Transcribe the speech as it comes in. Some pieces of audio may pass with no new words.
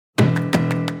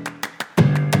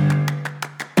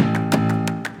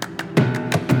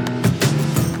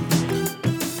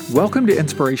Welcome to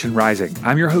Inspiration Rising.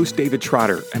 I'm your host, David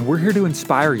Trotter, and we're here to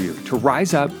inspire you to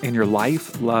rise up in your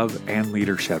life, love, and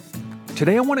leadership.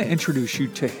 Today, I want to introduce you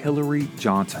to Hillary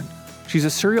Johnson. She's a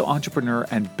serial entrepreneur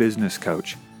and business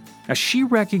coach. Now, she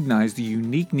recognized the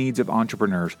unique needs of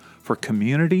entrepreneurs for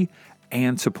community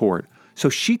and support, so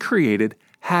she created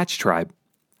Hatch Tribe.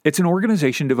 It's an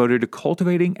organization devoted to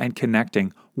cultivating and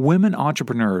connecting women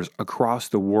entrepreneurs across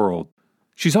the world.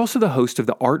 She's also the host of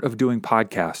the Art of Doing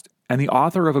podcast and the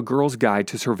author of A Girl's Guide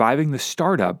to Surviving the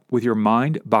Startup with Your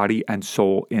Mind, Body, and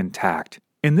Soul Intact.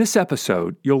 In this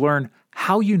episode, you'll learn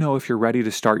how you know if you're ready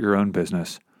to start your own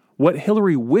business, what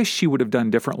Hillary wished she would have done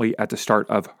differently at the start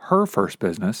of her first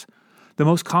business, the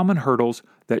most common hurdles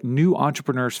that new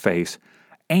entrepreneurs face,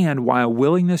 and why a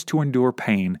willingness to endure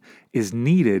pain is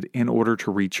needed in order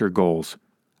to reach your goals.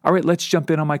 All right, let's jump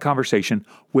in on my conversation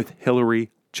with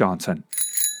Hillary Johnson.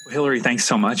 Hillary, thanks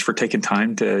so much for taking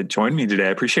time to join me today.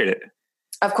 I appreciate it.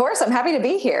 Of course, I'm happy to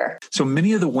be here. So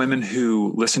many of the women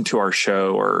who listen to our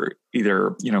show are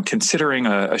either, considering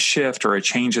a shift or a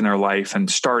change in their life, and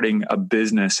starting a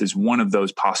business is one of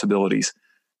those possibilities.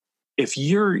 If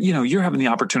you're having the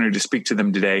opportunity to speak to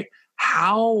them today,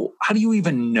 how do you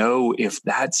even know if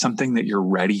that's something that you're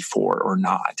ready for or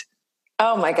not?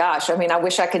 Oh my gosh. I mean, I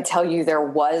wish I could tell you there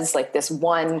was like this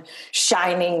one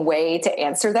shining way to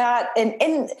answer that. And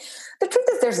the truth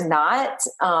is there's not.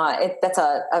 That's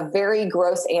a very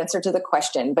gross answer to the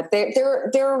question, but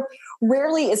there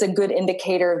rarely is a good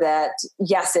indicator that,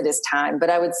 yes, it is time. But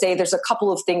I would say there's a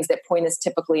couple of things that point us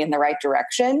typically in the right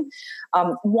direction.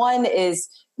 One is,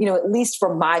 at least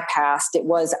from my past,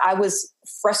 I was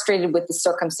frustrated with the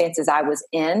circumstances I was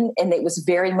in, and it was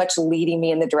very much leading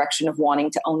me in the direction of wanting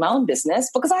to own my own business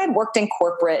because I had worked in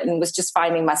corporate and was just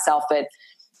finding myself at,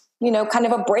 kind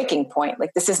of a breaking point.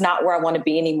 Like, this is not where I want to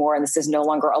be anymore, and this is no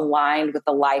longer aligned with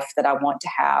the life that I want to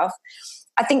have.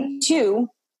 I think, too,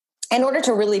 in order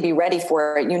to really be ready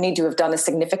for it, you need to have done a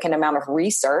significant amount of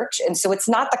research. And so it's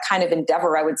not the kind of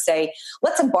endeavor I would say,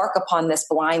 let's embark upon this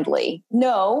blindly.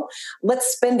 No, let's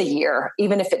spend a year,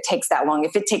 even if it takes that long.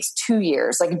 If it takes 2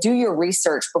 years, like, do your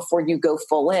research before you go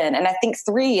full in. And I think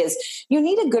 3 is you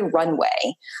need a good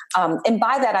runway. And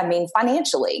by that, I mean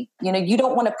financially. You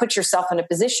don't want to put yourself in a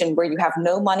position where you have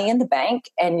no money in the bank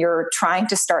and you're trying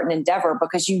to start an endeavor,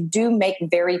 because you do make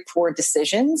very poor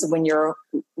decisions when you're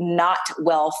not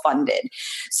well funded.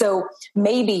 So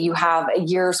maybe you have a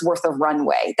year's worth of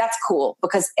runway. That's cool,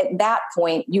 because at that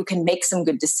point you can make some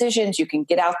good decisions. You can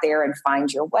get out there and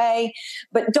find your way,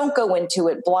 but don't go into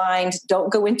it blind.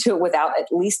 Don't go into it without at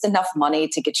least enough money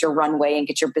to get your runway and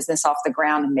get your business off the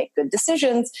ground and make good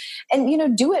decisions. And,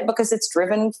 do it because it's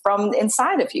driven from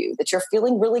inside of you, that you're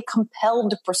feeling really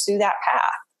compelled to pursue that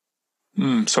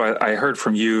path. So I heard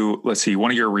from you, let's see,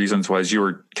 one of your reasons was you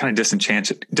were kind of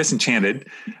disenchanted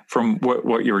from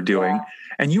what you were doing. Yeah.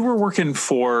 And you were working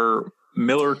for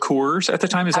Miller Coors at the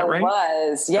time, is that right? I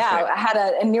was, yeah. Okay. I had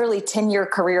a nearly 10-year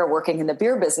career working in the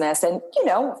beer business. And,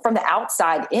 from the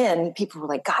outside in, people were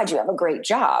like, God, you have a great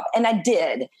job. And I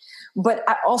did. But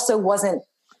I also wasn't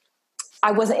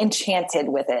enchanted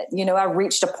with it. I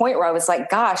reached a point where I was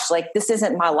like, gosh, like, this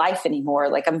isn't my life anymore.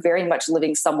 Like, I'm very much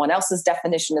living someone else's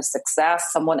definition of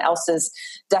success, someone else's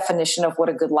definition of what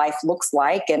a good life looks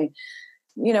like. And,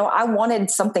 I wanted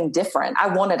something different. I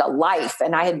wanted a life,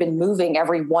 and I had been moving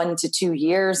every 1 to 2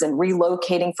 years and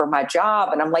relocating for my job.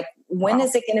 And I'm like, when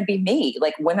is it going to be me?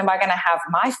 Like, when am I going to have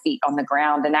my feet on the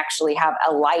ground and actually have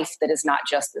a life that is not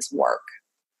just this work?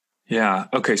 Yeah.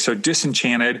 Okay. So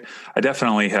disenchanted, I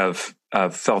definitely have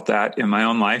felt that in my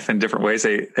own life in different ways.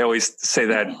 They always say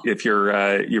that if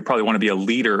you probably want to be a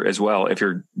leader as well, if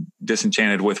you're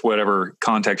disenchanted with whatever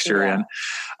context you're in.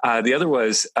 The other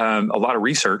was a lot of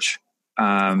research,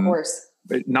 of course,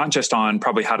 not just on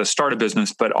probably how to start a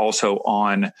business, but also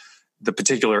on the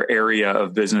particular area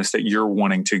of business that you're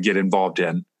wanting to get involved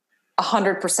in.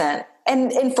 100%.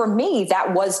 And for me,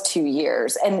 that was 2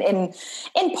 years. And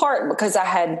in part because I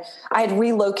had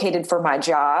relocated for my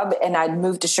job, and I'd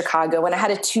moved to Chicago, and I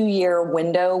had a 2-year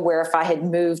window where if I had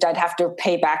moved, I'd have to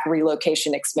pay back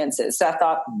relocation expenses. So I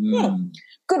thought,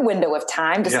 good window of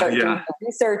time to start doing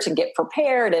research and get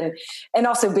prepared. And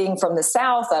also being from the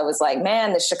South, I was like,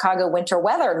 man, the Chicago winter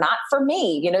weather, not for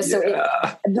me, so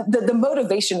the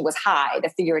motivation was high to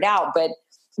figure it out.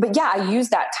 But yeah, I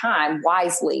used that time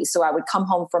wisely. So I would come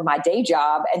home from my day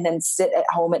job and then sit at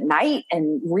home at night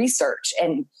and research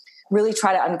and really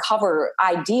try to uncover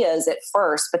ideas at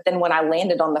first. But then when I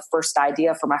landed on the first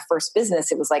idea for my first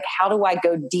business, it was like, how do I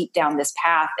go deep down this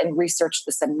path and research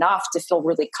this enough to feel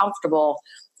really comfortable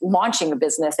launching a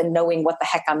business and knowing what the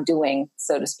heck I'm doing,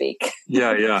 so to speak.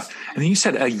 Yeah. Yeah. And then you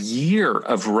said a year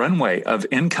of runway of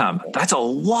income. That's a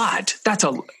lot.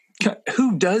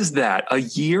 Who does that? A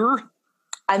year?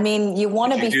 I mean, you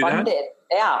want to be funded. That?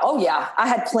 Yeah. Oh yeah. I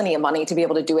had plenty of money to be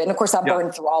able to do it. And of course I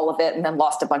burned through all of it and then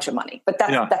lost a bunch of money, but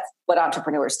that's what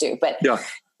entrepreneurs do. But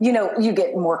you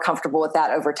get more comfortable with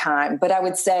that over time. But I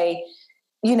would say,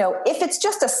 if it's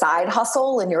just a side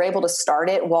hustle and you're able to start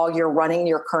it while you're running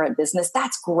your current business,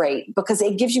 that's great because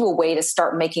it gives you a way to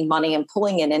start making money and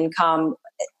pulling in income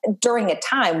during a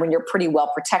time when you're pretty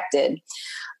well protected.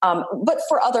 But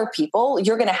for other people,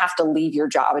 you're going to have to leave your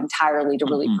job entirely to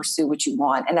really pursue what you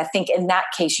want. And I think in that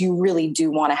case, you really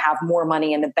do want to have more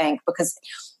money in the bank because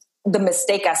the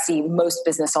mistake I see most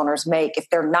business owners make, if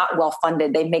they're not well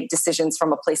funded, they make decisions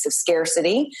from a place of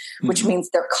scarcity, which means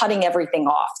they're cutting everything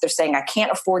off. They're saying, I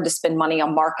can't afford to spend money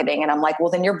on marketing. And I'm like, well,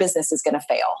 then your business is going to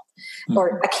fail.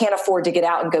 Or I can't afford to get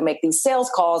out and go make these sales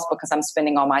calls because I'm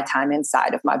spending all my time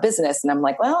inside of my business. And I'm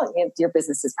like, well, your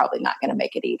business is probably not going to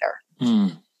make it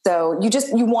either. So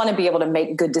you want to be able to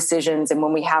make good decisions. And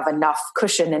when we have enough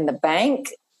cushion in the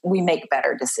bank, we make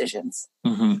better decisions.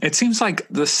 It seems like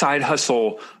the side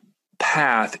hustle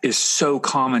path is so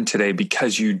common today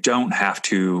because you don't have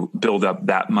to build up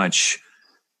that much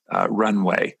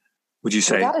runway. Would you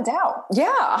say? Without a doubt.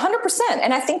 Yeah, 100%.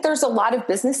 And I think there's a lot of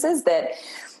businesses that,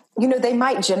 they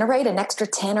might generate an extra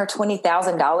 $10,000 or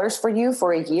 $20,000 for you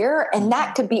for a year. And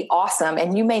that could be awesome.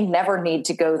 And you may never need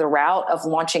to go the route of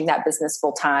launching that business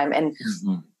full time. And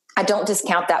I don't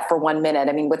discount that for 1 minute.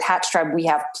 I mean, with Hatch Tribe, we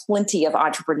have plenty of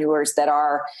entrepreneurs that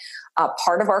are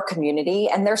part of our community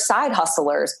and they're side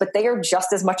hustlers, but they are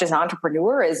just as much an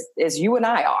entrepreneur as you and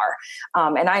I are.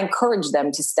 And I encourage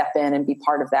them to step in and be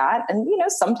part of that. And,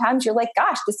 sometimes you're like,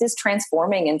 gosh, this is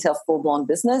transforming into a full-blown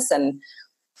business and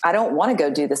I don't want to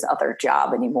go do this other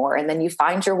job anymore. And then you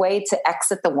find your way to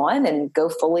exit the one and go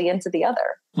fully into the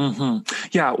other.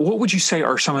 Yeah. What would you say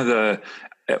are some of the,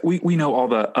 we know all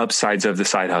the upsides of the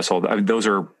side hustle. I mean, those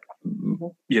are,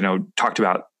 talked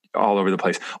about all over the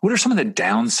place. What are some of the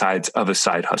downsides of a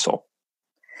side hustle?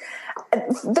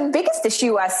 The biggest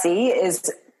issue I see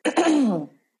is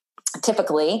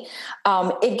typically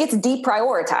it gets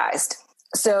deprioritized.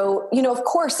 So, of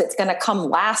course, it's going to come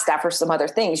last after some other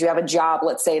things. You have a job,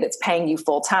 let's say, that's paying you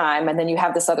full time, and then you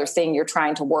have this other thing you're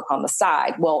trying to work on the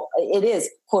side. Well, it is,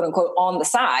 quote unquote, on the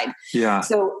side. Yeah.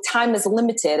 So time is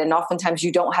limited, and oftentimes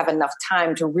you don't have enough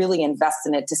time to really invest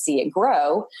in it to see it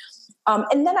grow.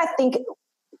 And then I think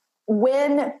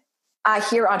when I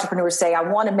hear entrepreneurs say, I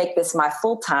want to make this my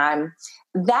full time,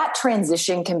 that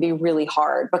transition can be really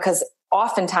hard because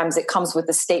oftentimes it comes with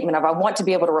the statement of, I want to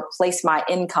be able to replace my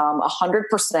income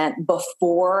 100%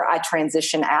 before I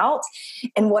transition out.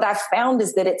 And what I've found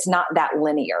is that it's not that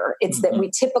linear. It's that we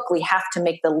typically have to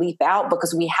make the leap out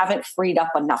because we haven't freed up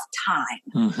enough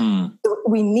time. So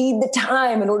we need the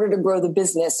time in order to grow the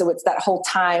business. So it's that whole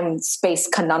time space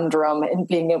conundrum and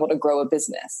being able to grow a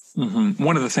business.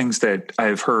 One of the things that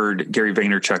I've heard Gary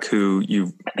Vaynerchuk, who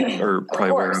you are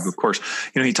probably aware of course,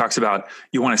 he talks about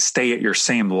you want to stay at your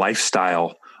same lifestyle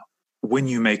when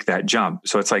you make that jump.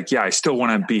 So it's like, I still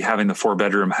want to be having the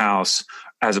 4-bedroom house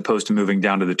as opposed to moving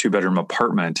down to the 2-bedroom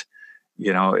apartment,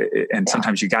 and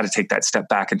sometimes you got to take that step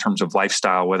back in terms of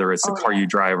lifestyle, whether it's the car you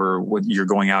drive or what you're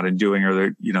going out and doing or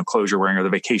the clothes you're wearing or the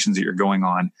vacations that you're going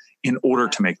on in order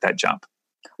to make that jump.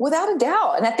 Without a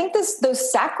doubt. And I think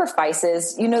those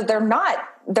sacrifices, they're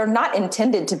not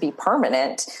intended to be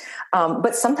permanent.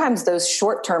 But sometimes those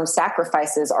short-term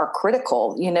sacrifices are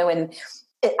critical, and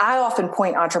I often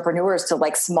point entrepreneurs to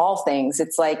like small things.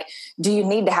 It's like, do you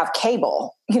need to have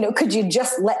cable? Could you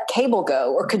just let cable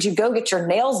go? Or could you go get your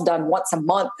nails done once a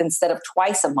month instead of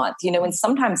twice a month? And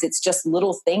sometimes it's just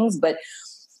little things, but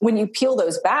when you peel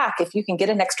those back, if you can get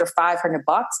an extra $500,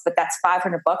 but that's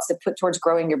 $500 to put towards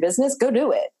growing your business, go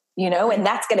do it, and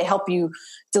that's going to help you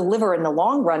deliver in the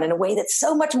long run in a way that's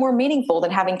so much more meaningful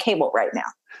than having cable right now.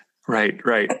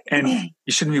 Right. And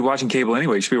you shouldn't be watching cable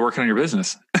anyway. You should be working on your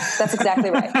business. That's exactly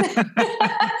right.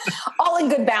 All in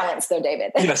good balance though,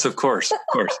 David. Yes, of course.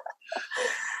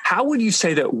 How would you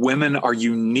say that women are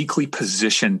uniquely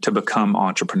positioned to become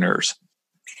entrepreneurs?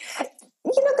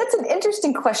 That's an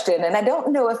interesting question. And I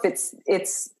don't know if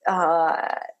it's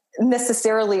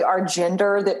necessarily our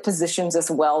gender that positions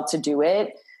us well to do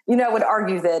it. I would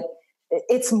argue that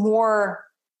it's more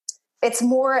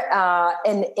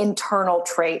an internal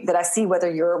trait that I see,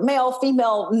 whether you're male,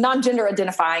 female, non-gender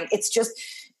identifying. It's just,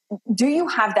 do you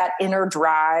have that inner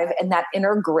drive and that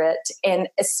inner grit and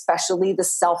especially the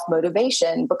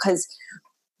self-motivation? Because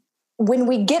when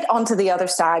we get onto the other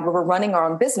side where we're running our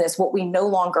own business, what we no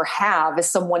longer have is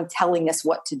someone telling us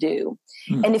what to do.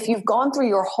 And if you've gone through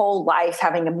your whole life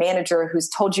having a manager who's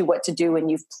told you what to do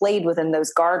and you've played within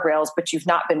those guardrails, but you've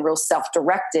not been real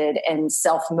self-directed and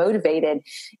self-motivated,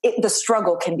 the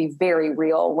struggle can be very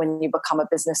real when you become a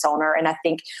business owner. And I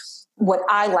think what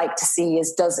I like to see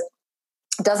is, does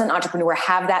an entrepreneur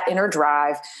have that inner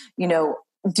drive?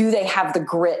 Do they have the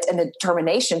grit and the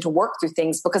determination to work through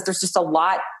things? Because there's just a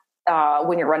lot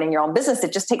when you're running your own business,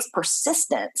 it just takes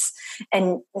persistence,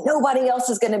 and nobody else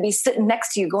is going to be sitting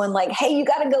next to you going like, hey, you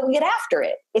got to go get after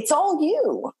it. It's all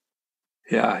you.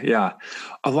 Yeah.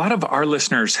 A lot of our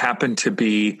listeners happen to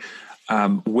be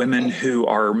women who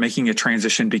are making a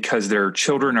transition because their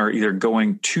children are either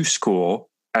going to school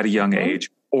at a young age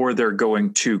or they're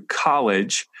going to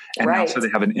college, and now so they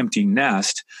have an empty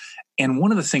nest. And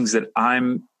one of the things that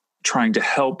I'm trying to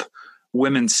help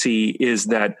women see is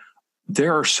that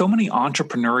there are so many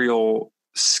entrepreneurial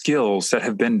skills that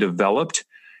have been developed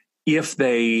if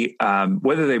they,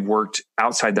 whether they've worked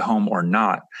outside the home or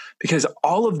not, because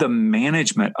all of the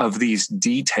management of these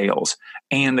details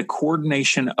and the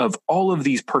coordination of all of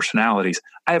these personalities.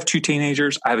 I have 2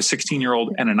 teenagers. I have a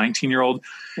 16-year-old and a 19-year-old.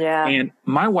 Yeah. And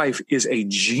my wife is a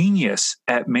genius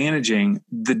at managing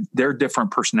their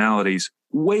different personalities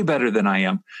way better than I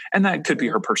am. And that could be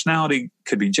her personality,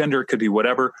 could be gender, could be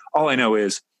whatever. All I know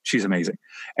is she's amazing.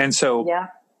 And so,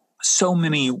 so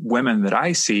many women that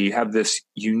I see have this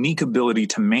unique ability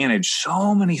to manage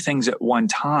so many things at one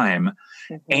time.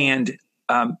 And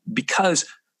because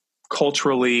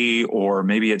culturally, or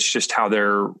maybe it's just how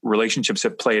their relationships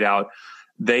have played out,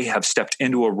 they have stepped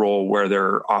into a role where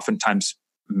they're oftentimes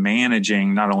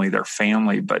managing not only their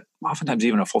family, but oftentimes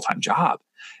even a full-time job.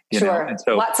 You know? And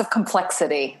so, lots of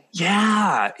complexity.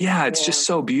 Yeah. It's just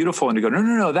so beautiful. And to go,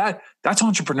 no, that's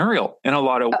entrepreneurial in a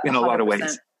lot of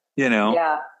ways,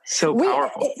 Yeah. So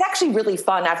powerful. It's actually really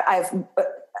fun.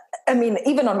 I mean,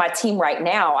 even on my team right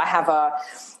now, I have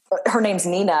her name's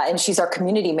Nina, and she's our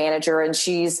community manager, and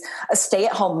she's a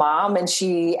stay-at-home mom, and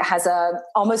she has a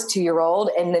almost 2-year-old,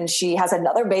 and then she has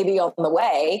another baby on the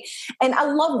way. And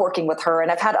I love working with her. And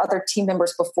I've had other team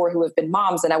members before who have been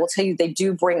moms, and I will tell you, they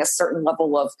do bring a certain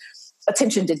level of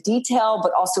attention to detail,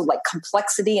 but also like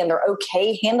complexity, and they're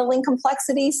okay handling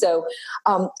complexity. So,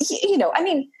 I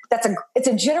mean, it's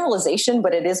a generalization,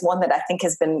 but it is one that I think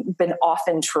has been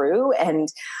often true. And,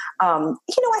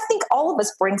 I think all of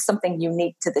us bring something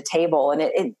unique to the table,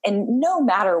 and no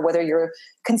matter whether you're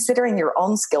considering your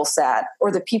own skill set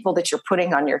or the people that you're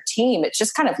putting on your team, it's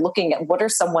just kind of looking at what are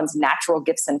someone's natural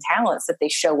gifts and talents that they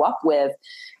show up with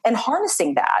and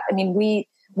harnessing that. I mean,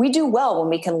 we do well when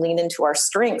we can lean into our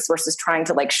strengths versus trying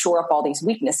to like shore up all these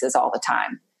weaknesses all the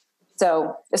time.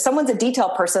 So if someone's a detail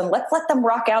person, let's let them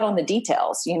rock out on the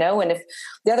details, and if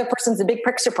the other person's a big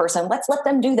picture person, let's let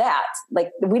them do that.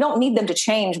 Like, we don't need them to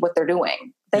change what they're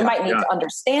doing. They might need to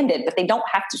understand it, but they don't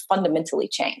have to fundamentally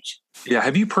change. Yeah.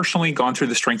 Have you personally gone through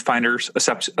the Strength Finders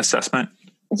assessment?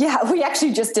 Yeah, we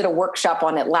actually just did a workshop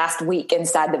on it last week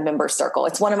inside the member circle.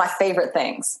 It's one of my favorite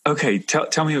things. Okay.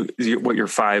 Tell me what your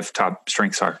 5 top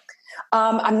strengths are.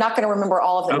 I'm not going to remember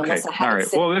all of them. Okay. All right.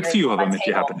 Well, a few of them if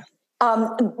you happen.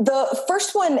 The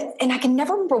first one, and I can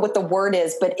never remember what the word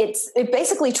is, but it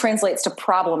basically translates to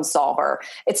problem solver.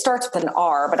 It starts with an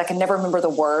R, but I can never remember the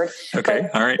word. Okay.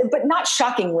 All right. But not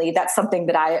shockingly, that's something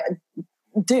that I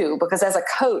do, because as a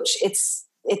coach, it's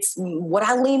what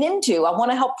I lean into. I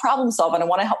want to help problem solve, and I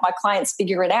want to help my clients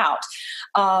figure it out.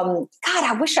 God,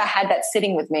 I wish I had that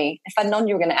sitting with me. If I'd known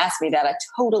you were going to ask me that, I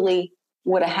totally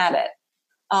would have had it.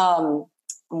 I'm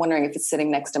wondering if it's sitting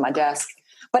next to my desk.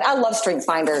 But I love Strength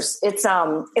Finders. It's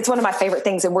one of my favorite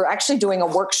things. And we're actually doing a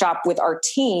workshop with our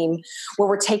team where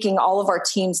we're taking all of our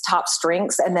team's top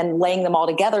strengths and then laying them all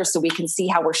together so we can see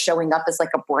how we're showing up as like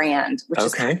a brand, which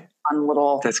is kind of a fun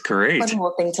little, that's great. Fun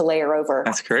little thing to layer over.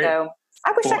 That's great. So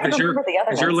I wish I could remember the other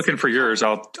ones. As you're looking for yours,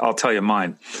 I'll tell you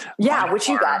mine. Yeah, what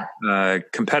you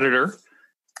got? Competitor.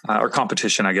 Or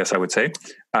competition, I guess I would say.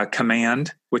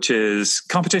 Command, which is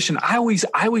competition. I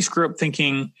always grew up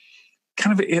thinking,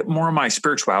 kind of more of my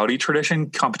spirituality tradition,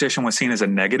 competition was seen as a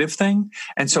negative thing.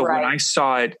 And so when I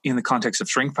saw it in the context of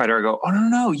Strength Finder, I go, oh,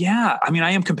 no. Yeah. I mean,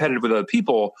 I am competitive with other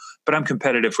people, but I'm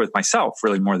competitive with myself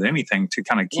really more than anything to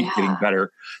kind of keep getting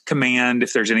better. Command,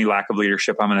 if there's any lack of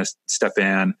leadership, I'm going to step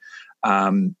in.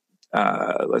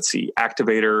 Let's see,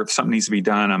 activator, if something needs to be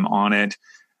done, I'm on it.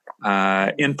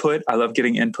 Input, I love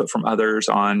getting input from others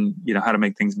on, how to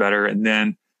make things better. And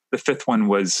then the 5th one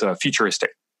was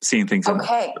futuristic, seeing things.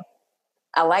 Okay.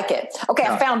 I like it. Okay,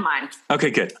 I found mine.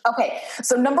 Okay, good. Okay,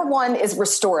 so number one is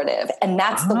restorative, and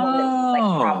that's the one that's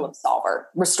like problem solver,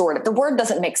 restorative. The word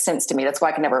doesn't make sense to me. That's why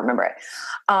I can never remember it.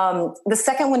 The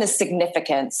second one is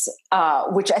significance,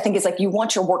 which I think is like you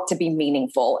want your work to be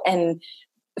meaningful. And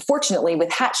fortunately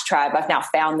with Hatch Tribe, I've now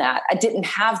found that. I didn't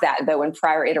have that though in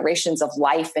prior iterations of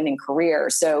life and in career.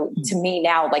 So to me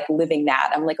now, like living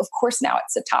that, I'm like, of course now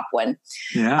it's a top one.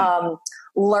 Yeah.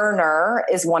 Learner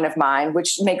is one of mine,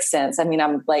 which makes sense. I mean,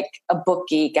 I'm like a book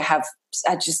geek.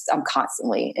 I'm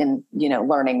constantly in,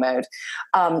 learning mode.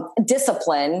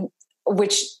 Discipline,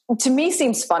 which to me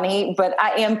seems funny, but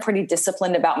I am pretty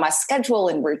disciplined about my schedule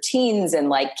and routines and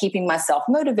like keeping myself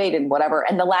motivated, whatever.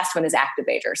 And the last one is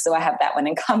activator. So I have that one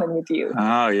in common with you.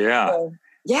 Oh yeah. So,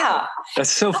 yeah.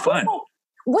 That's so fun.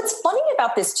 What's funny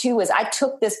about this too, is I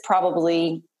took this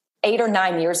probably 8 or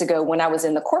 9 years ago when I was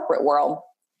in the corporate world.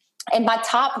 And my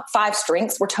top 5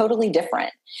 strengths were totally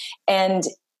different. And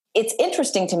it's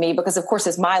interesting to me because, of course,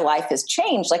 as my life has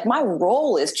changed, like my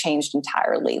role has changed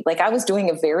entirely. Like I was doing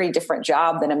a very different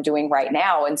job than I'm doing right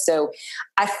now. And so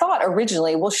I thought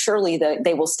originally, well, surely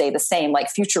they will stay the same.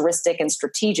 Like futuristic and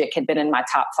strategic had been in my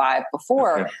top 5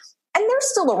 before. Okay. And they're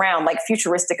still around. Like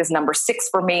futuristic is number 6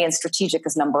 for me and strategic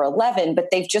is number 11, but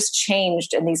they've just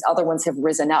changed and these other ones have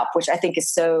risen up, which I think is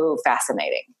so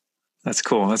fascinating. That's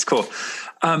cool. That's cool.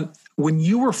 When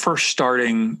you were first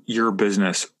starting your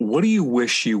business, what do you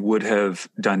wish you would have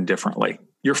done differently?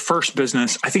 Your first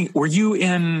business, I think, were you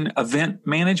in event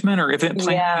management or event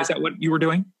planning? Yeah. Is that what you were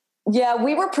doing? Yeah,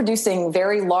 we were producing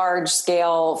very large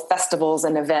scale festivals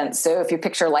and events. So if you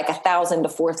picture like 1,000 to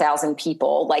 4,000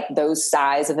 people, like those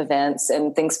size of events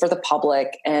and things for the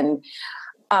public. And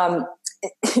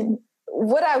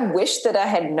what I wish that I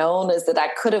had known is that I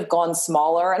could have gone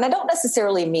smaller. And I don't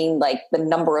necessarily mean like the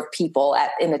number of people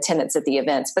in attendance at the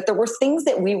events, but there were things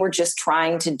that we were just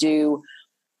trying to do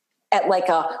at like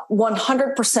a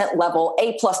 100% level,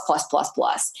 A++++.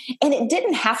 And it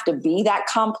didn't have to be that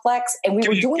complex. And we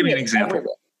were doing give me an example.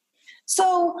 Everywhere.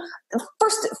 So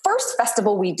first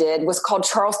festival we did was called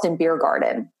Charleston Beer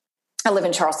Garden. I live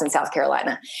in Charleston, South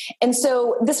Carolina. And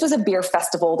so this was a beer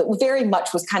festival that very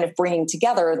much was kind of bringing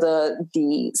together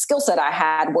the skill set I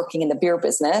had working in the beer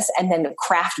business and then the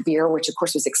craft beer, which of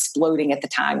course was exploding at the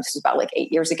time. This was about like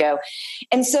 8 years ago.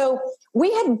 And so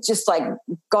we had just like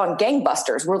gone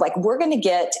gangbusters. We're like, we're going to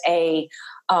get a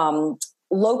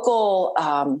local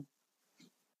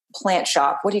plant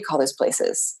shop. What do you call those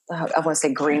places? I want to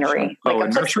say greenery. Oh, like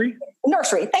a nursery?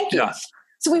 Nursery. Thank you. Yeah.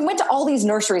 So we went to all these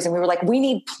nurseries and we were like, we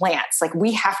need plants. Like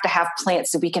we have to have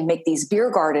plants so we can make these beer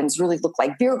gardens really look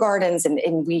like beer gardens.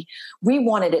 And we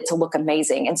wanted it to look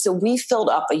amazing. And so we filled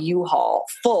up a U-Haul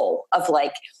full of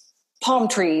like palm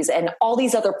trees and all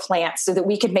these other plants so that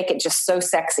we could make it just so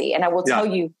sexy. And I will tell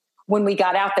you, when we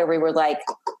got out there, we were like,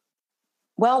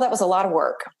 well, that was a lot of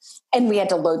work. And we had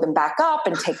to load them back up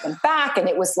and take them back. And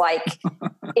it was like,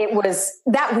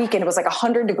 that weekend, it was like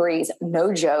 100 degrees,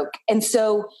 no joke. And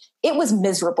so it was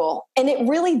miserable. And it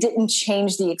really didn't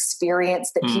change the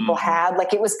experience that people had.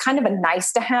 Like it was kind of a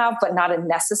nice to have, but not a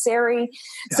necessary.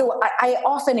 Yeah. So I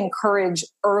often encourage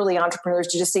early entrepreneurs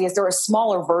to just say, is there a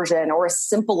smaller version or a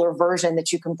simpler version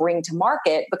that you can bring to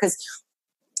market? Because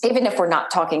even if we're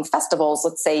not talking festivals,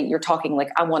 let's say you're talking like,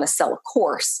 I want to sell a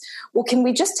course. Well, can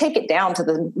we just take it down to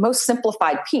the most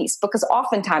simplified piece? Because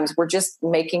oftentimes we're just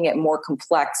making it more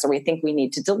complex or we think we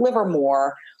need to deliver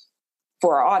more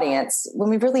for our audience when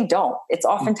we really don't. It's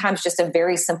oftentimes just a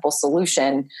very simple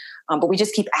solution, but we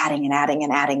just keep adding and adding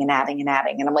and adding and adding and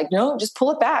adding. And I'm like, no, just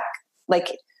pull it back.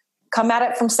 Like come at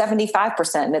it from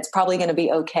 75% and it's probably going to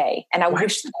be okay. And I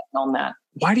wish that I'd known that.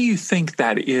 Why do you think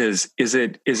that is? Is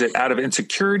it out of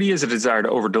insecurity? Is it a desire to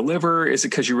over deliver? Is it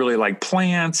because you really like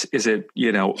plants? Is it,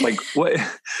 like what?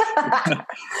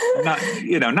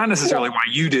 not necessarily why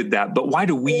you did that, but why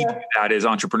do we do that as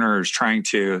entrepreneurs trying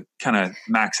to kind of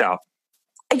max out?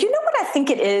 You know what I think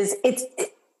it is? It's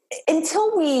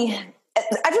until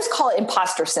I just call it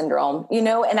imposter syndrome, and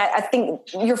I think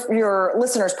your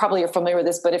listeners probably are familiar with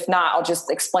this, but if not, I'll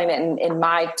just explain it in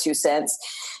my 2 cents.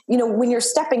 When you're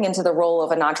stepping into the role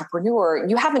of an entrepreneur,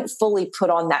 you haven't fully put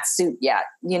on that suit yet.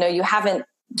 You haven't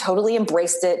totally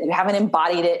embraced it. You haven't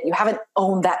embodied it. You haven't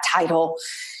owned that title,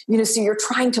 so you're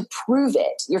trying to prove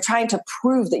it. You're trying to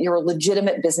prove that you're a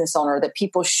legitimate business owner, that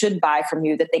people should buy from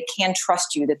you, that they can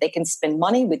trust you, that they can spend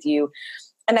money with you.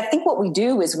 And I think what we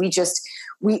do is we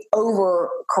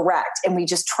overcorrect and we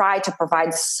just try to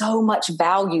provide so much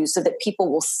value so that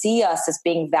people will see us as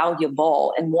being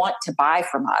valuable and want to buy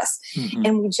from us. Mm-hmm.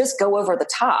 And we just go over the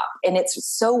top and it's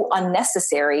so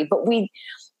unnecessary, but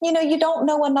you don't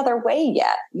know another way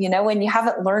yet, and you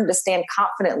haven't learned to stand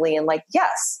confidently and like,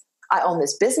 yes, I own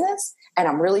this business and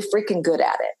I'm really freaking good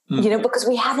at it, because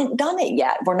we haven't done it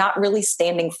yet. We're not really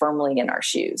standing firmly in our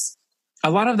shoes. A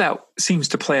lot of that seems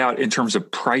to play out in terms of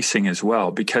pricing as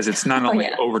well, because it's not only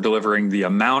over delivering the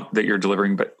amount that you're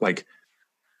delivering, but like,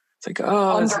 it's like,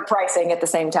 underpricing at the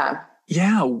same time.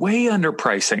 Yeah. Way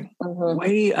underpricing,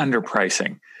 way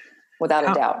underpricing. Without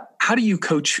a doubt. How do you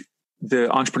coach the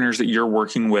entrepreneurs that you're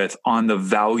working with on the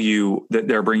value that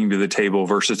they're bringing to the table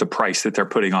versus the price that they're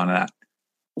putting on that?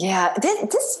 Yeah,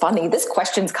 this is funny. This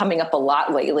question's coming up a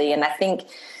lot lately. And I think,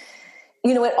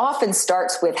 it often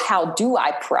starts with how do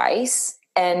I price?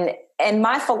 And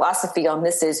my philosophy on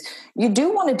this is you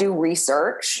do want to do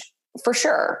research for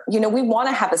sure. We want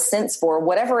to have a sense for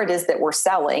whatever it is that we're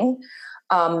selling.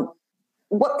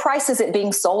 What price is it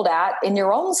being sold at in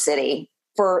your own city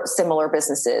for similar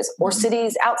businesses or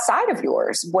cities outside of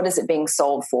yours? What is it being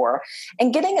sold for?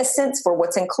 And getting a sense for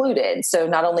what's included. So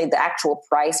not only the actual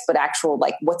price, but actual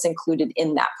like what's included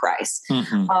in that price.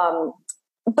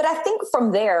 But I think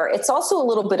from there, it's also a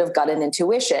little bit of gut and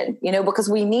intuition, because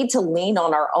we need to lean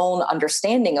on our own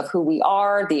understanding of who we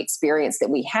are, the experience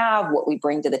that we have, what we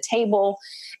bring to the table,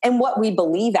 and what we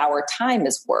believe our time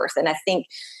is worth. And I think,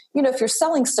 if you're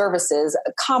selling services,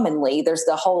 commonly there's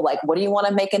the whole, like, what do you want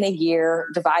to make in a year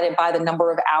divided by the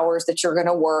number of hours that you're going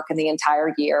to work in the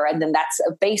entire year. And then that's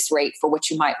a base rate for what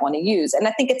you might want to use. And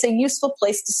I think it's a useful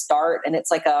place to start. And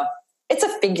it's like it's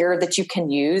a figure that you can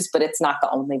use, but it's not the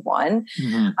only one.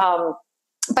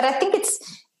 But I think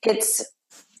it's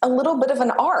a little bit of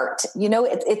an art,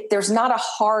 there's not a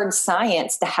hard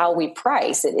science to how we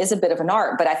price. It is a bit of an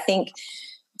art, but I think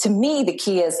to me, the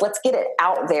key is let's get it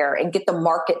out there and get the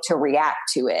market to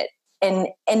react to it. And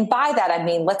by that, I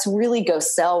mean, let's really go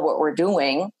sell what we're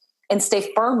doing and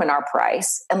stay firm in our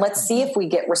price. And let's see if we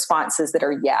get responses that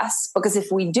are yes, because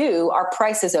if we do, our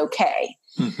price is okay.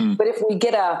 But if we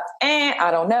get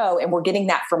I don't know, and we're getting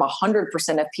that from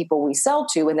 100% of people we sell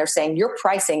to, and they're saying your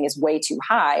pricing is way too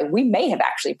high, we may have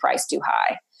actually priced too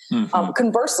high.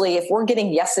 Conversely, if we're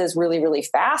getting yeses really, really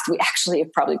fast, we actually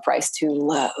have probably priced too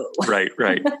low. Right.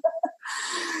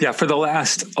 Yeah. For the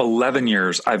last 11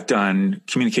 years, I've done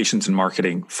communications and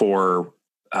marketing for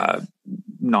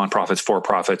nonprofits,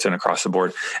 for-profits, and across the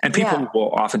board. And people will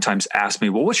oftentimes ask me,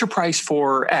 well, what's your price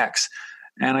for X?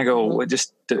 And I go, well,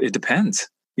 it depends,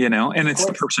 and it's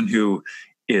the person who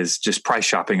is just price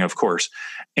shopping, of course.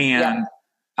 And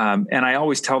I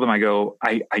always tell them, I go,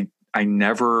 I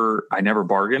never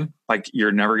bargain. Like,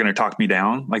 you're never going to talk me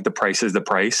down. Like, the price is the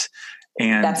price.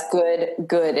 And that's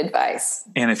good advice.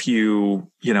 And if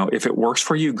if it works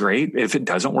for you, great. If it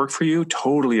doesn't work for you,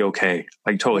 totally okay.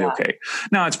 Like, totally okay.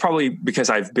 Now, it's probably because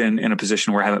I've been in a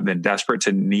position where I haven't been desperate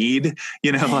to need,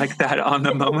 like that on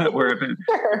the moment where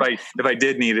if I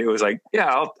did need it, it was like,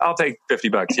 yeah, I'll take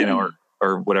 $50,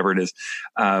 or whatever it is.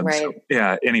 So,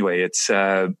 anyway, it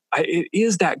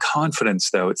is that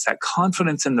confidence though. It's that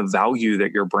confidence in the value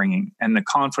that you're bringing, and the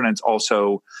confidence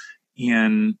also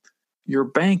in your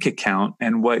bank account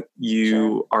and what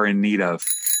you are in need of.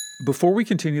 Before we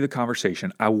continue the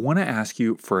conversation, I want to ask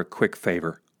you for a quick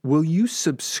favor. Will you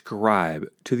subscribe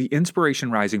to the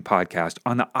Inspiration Rising podcast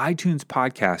on the iTunes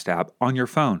podcast app on your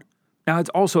phone? Now,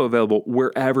 it's also available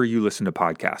wherever you listen to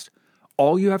podcasts.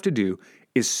 All you have to do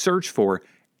is search for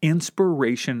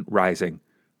Inspiration Rising.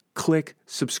 Click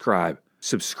subscribe.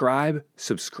 Subscribe.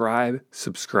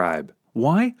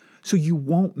 Why? So you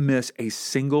won't miss a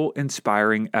single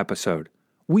inspiring episode.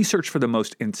 We search for the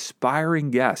most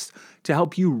inspiring guests to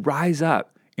help you rise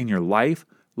up in your life,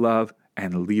 love,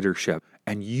 and leadership.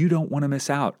 And you don't want to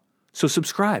miss out. So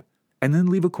subscribe and then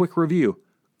leave a quick review.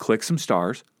 Click some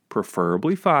stars,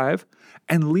 preferably 5,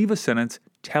 and leave a sentence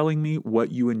telling me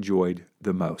what you enjoyed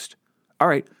the most. All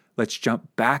right, let's jump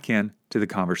back into the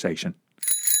conversation.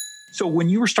 So when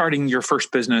you were starting your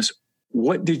first business,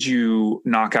 what did you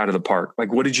knock out of the park?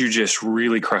 Like, what did you just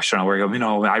really crush on? Where you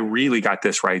go, I really got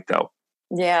this right, though.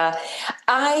 Yeah,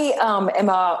 I am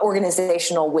a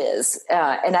organizational whiz,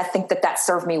 and I think that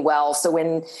served me well. So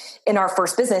in our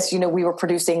first business, we were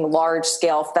producing large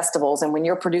scale festivals, and when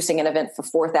you're producing an event for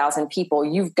 4,000 people,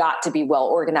 you've got to be well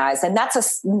organized, and that's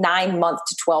a 9-month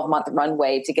to 12-month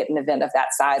runway to get an event of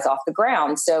that size off the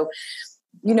ground. So,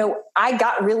 I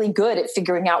got really good at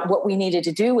figuring out what we needed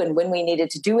to do and when we needed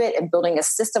to do it, and building a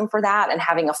system for that, and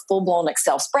having a full blown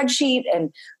Excel spreadsheet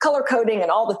and color coding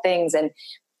and all the things. And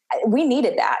we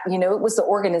needed that. It was the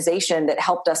organization that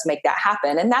helped us make that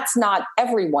happen. And that's not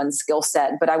everyone's skill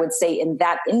set, but I would say in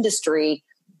that industry,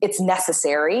 it's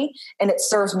necessary and it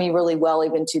serves me really well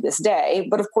even to this day.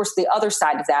 But of course, the other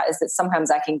side of that is that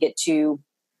sometimes I can get too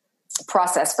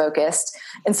process focused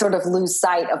and sort of lose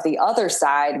sight of the other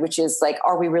side, which is like,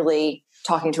 are we really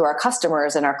talking to our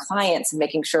customers and our clients and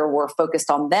making sure we're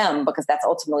focused on them, because that's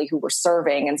ultimately who we're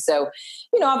serving. And so,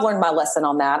 I've learned my lesson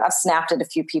on that. I've snapped at a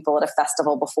few people at a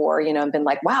festival before, and been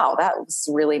like, wow, that was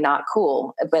really not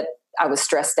cool. But I was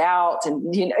stressed out and,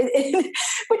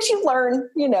 but you learn,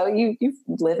 you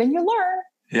live and you learn.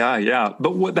 Yeah.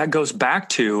 But what that goes back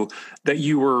to, that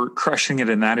you were crushing it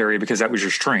in that area because that was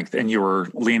your strength and you were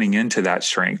leaning into that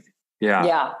strength.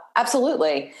 Yeah,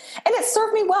 absolutely. And it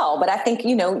served me well. But I think,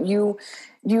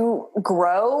 you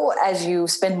grow as you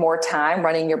spend more time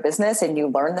running your business, and you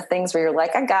learn the things where you're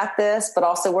like, I got this, but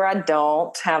also where I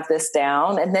don't have this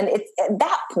down. And then at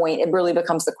that point, it really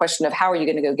becomes the question of how are you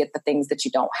going to go get the things that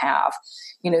you don't have?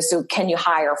 So can you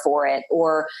hire for it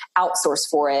or outsource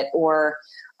for it, or,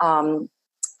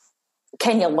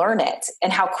 can you learn it,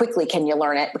 and how quickly can you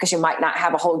learn it? Because you might not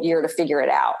have a whole year to figure it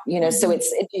out, so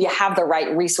you have the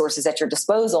right resources at your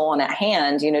disposal and at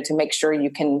hand, to make sure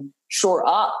you can shore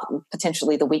up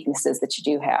potentially the weaknesses that you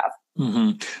do have.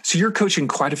 Mm-hmm. So you're coaching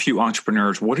quite a few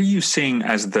entrepreneurs. What are you seeing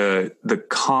as the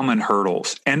common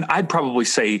hurdles? And I'd probably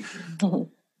say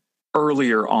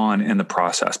earlier on in the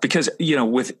process, because,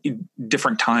 with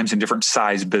different times and different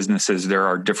size businesses, there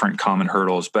are different common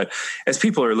hurdles. But as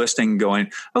people are listening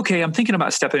going, okay, I'm thinking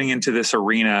about stepping into this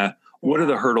arena. What are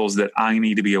the hurdles that I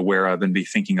need to be aware of and be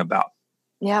thinking about?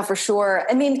 Yeah, for sure.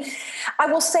 I mean, I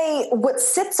will say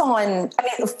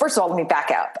first of all, let me back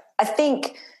up. I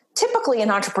think typically an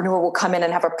entrepreneur will come in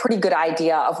and have a pretty good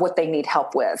idea of what they need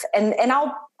help with. And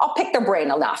I'll pick their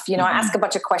brain enough. I ask a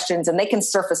bunch of questions and they can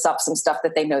surface up some stuff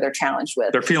that they know they're challenged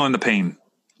with. They're feeling the pain.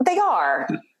 They are.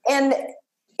 And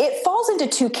it falls into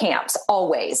two camps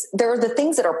always. There are the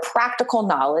things that are practical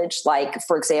knowledge, like,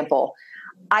 for example,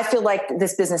 I feel like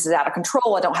this business is out of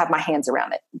control. I don't have my hands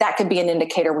around it. That could be an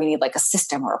indicator we need like a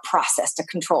system or a process to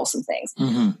control some things.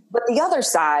 Mm-hmm. But the other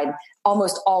side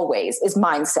almost always is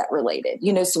mindset related,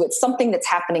 so it's something that's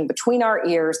happening between our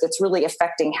ears that's really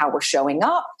affecting how we're showing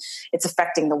up. It's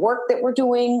affecting the work that we're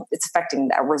doing. It's affecting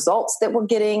the results that we're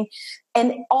getting.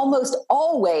 And almost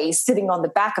always sitting on the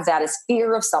back of that is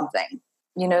fear of something.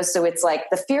 So it's like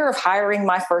the fear of hiring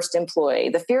my first employee,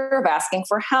 the fear of asking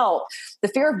for help, the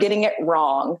fear of getting it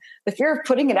wrong, the fear of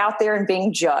putting it out there and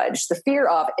being judged, the fear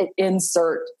of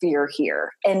insert fear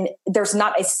here. And there's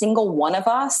not a single one of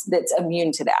us that's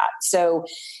immune to that. So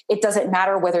it doesn't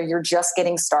matter whether you're just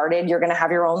getting started, you're going to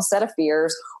have your own set of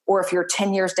fears, or if you're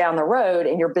 10 years down the road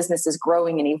and your business is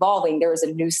growing and evolving, there is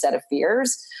a new set of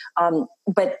fears.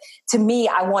 But to me,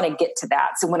 I want to get to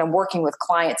that. So when I'm working with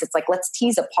clients, it's like, let's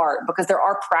tease apart, because there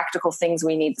are practical things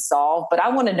we need to solve, but I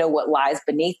want to know what lies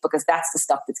beneath, because that's the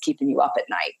stuff that's keeping you up at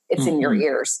night. It's in your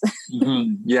ears.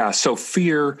 Yeah. So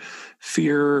fear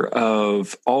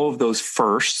of all of those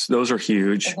firsts, those are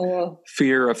huge.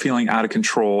 Fear of feeling out of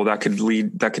control, that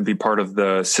could be part of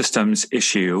the systems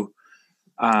issue.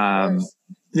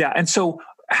 Yeah. And so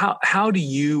how do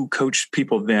you coach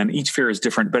people then? Each fear is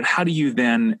different, but how do you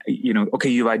then, okay,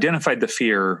 you've identified the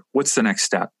fear. What's the next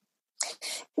step?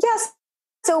 Yes.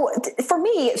 So for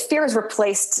me, fear is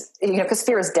replaced, because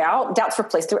fear is doubt. Doubt's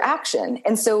replaced through action.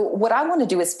 And so what I want to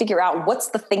do is figure out what's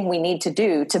the thing we need to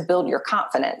do to build your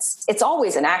confidence. It's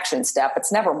always an action step.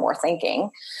 It's never more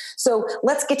thinking. So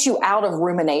let's get you out of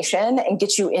rumination and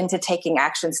get you into taking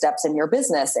action steps in your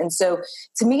business. And so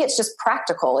to me, it's just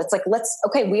practical. It's like,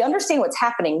 we understand what's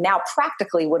happening. Now,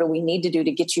 practically, what do we need to do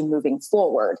to get you moving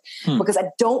forward? Because I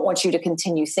don't want you to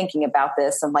continue thinking about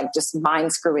this and like just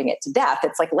mind screwing it to death.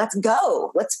 It's like, let's go.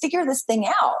 Let's figure this thing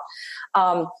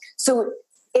out. So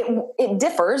it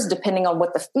differs depending on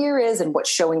what the fear is and what's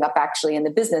showing up actually in the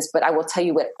business. But I will tell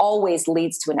you, it always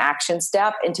leads to an action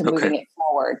step into moving it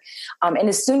forward. And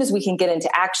as soon as we can get into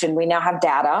action, we now have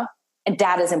data, and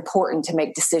data is important to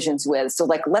make decisions with. So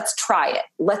like, let's try it.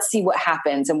 Let's see what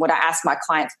happens. And what I ask my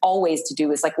clients always to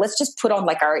do is like, let's just put on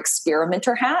like our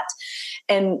experimenter hat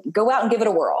and go out and give it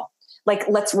a whirl. Like,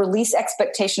 let's release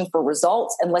expectation for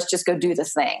results and let's just go do the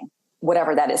thing,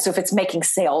 whatever that is. So if it's making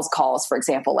sales calls, for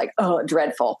example, like, oh,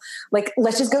 dreadful. Like,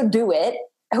 let's just go do it.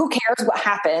 Who cares what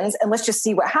happens? And let's just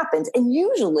see what happens. And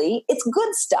usually it's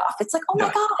good stuff. It's like, oh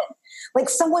my God, like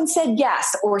someone said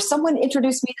yes, or someone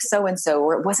introduced me to so-and-so,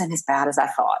 or it wasn't as bad as I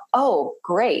thought. Oh,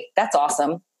 great. That's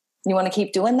awesome. You want to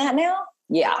keep doing that now?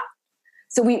 Yeah.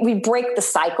 So we break the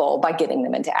cycle by getting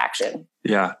them into action.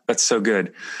 Yeah, that's so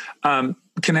good.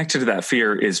 Connected to that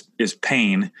fear is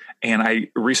pain. And I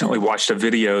recently watched a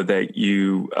video that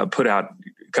you put out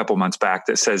a couple months back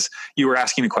that says you were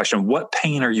asking the question, what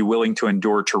pain are you willing to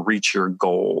endure to reach your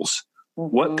goals?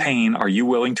 What pain are you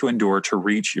willing to endure to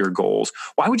reach your goals?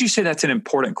 Why would you say that's an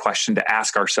important question to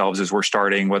ask ourselves as we're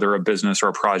starting, whether a business or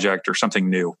a project or something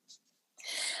new?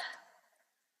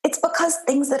 It's because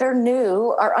things that are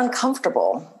new are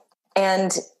uncomfortable,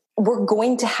 and we're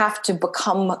going to have to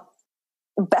become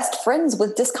best friends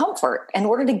with discomfort in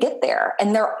order to get there.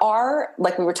 And there are,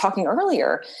 like we were talking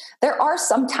earlier, there are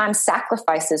sometimes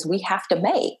sacrifices we have to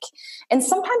make. And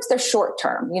sometimes they're short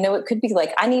term. It could be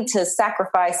like, I need to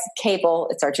sacrifice cable,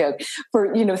 it's our joke,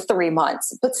 for, 3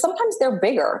 months. But sometimes they're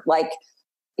bigger. Like,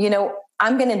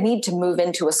 I'm going to need to move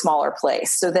into a smaller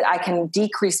place so that I can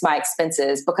decrease my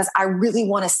expenses because I really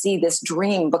want to see this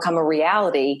dream become a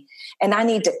reality. And I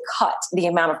need to cut the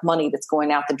amount of money that's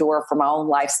going out the door for my own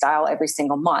lifestyle every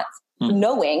single month,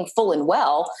 knowing full and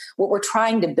well what we're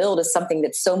trying to build is something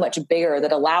that's so much bigger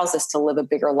that allows us to live a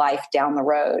bigger life down the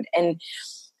road. And,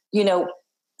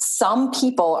 some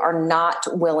people are not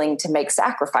willing to make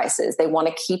sacrifices. They want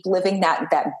to keep living that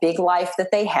big life that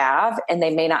they have, and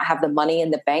they may not have the money in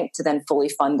the bank to then fully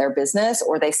fund their business.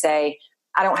 Or they say,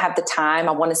 I don't have the time.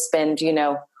 I want to spend,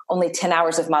 only 10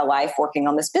 hours of my life working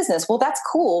on this business. Well, that's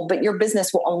cool, but your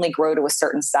business will only grow to a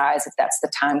certain size if that's the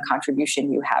time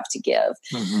contribution you have to give.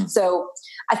 So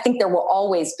I think there will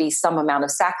always be some amount of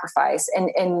sacrifice.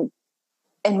 And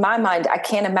in my mind, I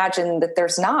can't imagine that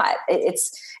there's not.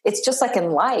 It's just like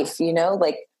in life,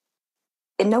 like,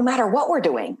 and no matter what we're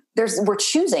doing, we're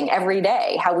choosing every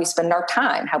day how we spend our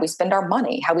time, how we spend our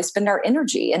money, how we spend our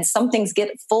energy. And some things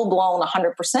get full blown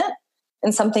 100%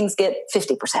 and some things get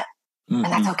 50%. And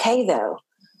that's okay though.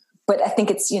 But I think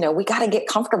it's, we got to get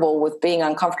comfortable with being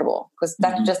uncomfortable because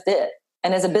that's just it.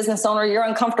 And as a business owner, you're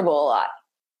uncomfortable a lot.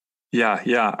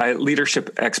 Yeah.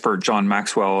 Leadership expert John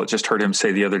Maxwell, just heard him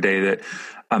say the other day that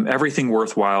everything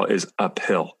worthwhile is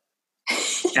uphill.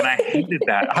 And I hated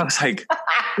that. I was like,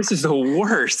 this is the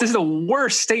worst. This is the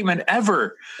worst statement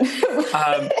ever.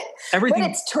 Everything, but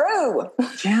it's true.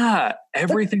 Yeah.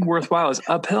 Everything worthwhile is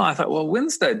uphill. I thought, well,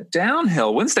 when's the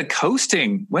downhill? When's the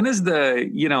coasting? When is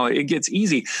it gets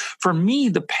easy? For me,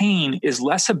 the pain is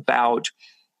less about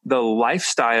the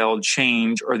lifestyle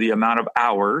change or the amount of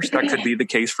hours. That could be the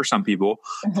case for some people.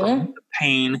 For me, the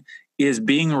pain is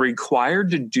being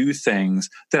required to do things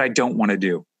that I don't want to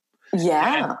do.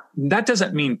 Yeah. And that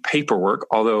doesn't mean paperwork,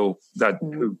 although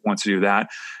who wants to do that?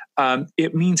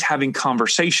 It means having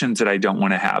conversations that I don't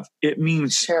want to have. It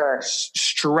means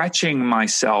stretching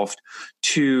myself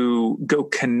to go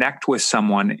connect with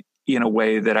someone in a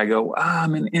way that I go,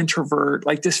 I'm an introvert.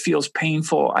 Like this feels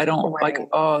painful. I don't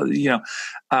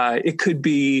it could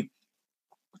be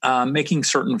making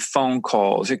certain phone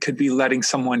calls. It could be letting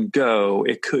someone go.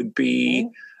 It could be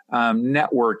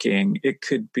networking. It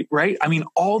could be, right? I mean,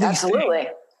 all these things.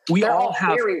 They're all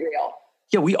have very real.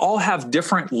 Yeah, we all have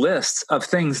different lists of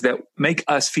things that make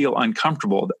us feel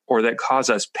uncomfortable or that cause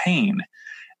us pain.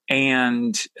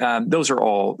 And those are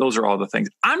all the things.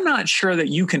 I'm not sure that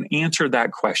you can answer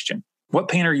that question. What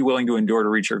pain are you willing to endure to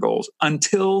reach your goals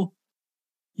until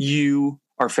you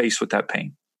are faced with that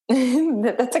pain?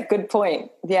 That's a good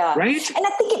point. Yeah. Right. And I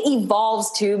think it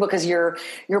evolves too, because your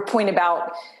point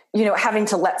about, having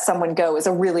to let someone go is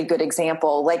a really good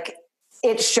example. Like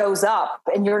it shows up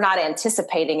and you're not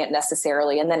anticipating it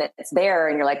necessarily. And then it's there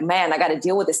and you're like, man, I got to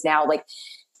deal with this now. Like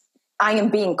I am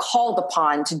being called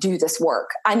upon to do this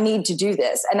work. I need to do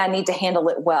this and I need to handle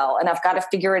it well. And I've got to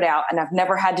figure it out. And I've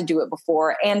never had to do it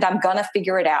before. And I'm going to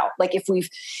figure it out. Like if we've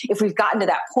gotten to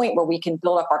that point where we can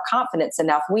build up our confidence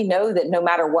enough, we know that no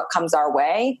matter what comes our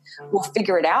way, we'll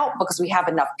figure it out because we have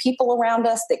enough people around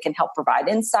us that can help provide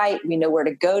insight. We know where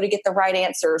to go to get the right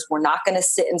answers. We're not going to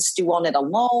sit and stew on it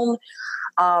alone.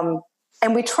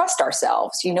 And we trust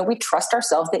ourselves, we trust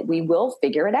ourselves that we will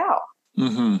figure it out.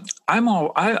 Mm-hmm. I'm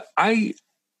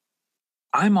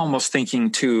almost thinking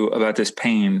too about this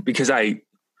pain because I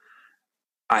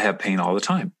have pain all the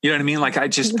time. You know what I mean? Like I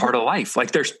just part of life.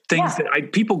 Like there's things that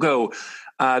people go,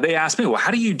 they ask me, well,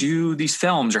 how do you do these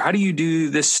films or how do you do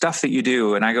this stuff that you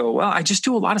do? And I go, well, I just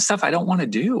do a lot of stuff I don't want to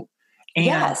do.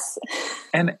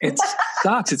 And it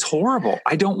sucks. It's horrible.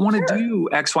 I don't want to do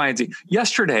X, Y, and Z.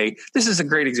 Yesterday, this is a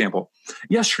great example.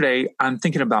 Yesterday, I'm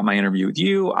thinking about my interview with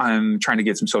you. I'm trying to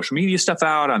get some social media stuff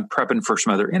out. I'm prepping for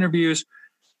some other interviews.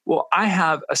 Well, I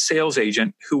have a sales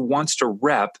agent who wants to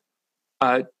rep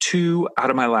 2 out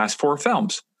of my last 4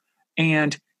 films.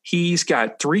 And he's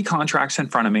got 3 contracts in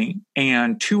front of me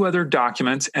and 2 other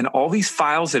documents and all these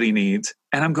files that he needs.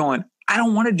 And I'm going, I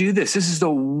don't want to do this. This is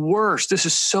the worst. This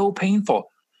is so painful.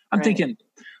 I'm thinking,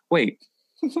 wait,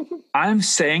 I'm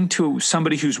saying to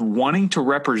somebody who's wanting to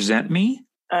represent me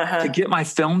to get my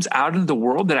films out into the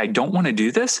world that I don't want to do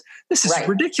this. This is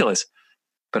ridiculous.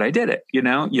 but I did it.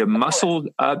 You muscled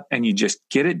up and you just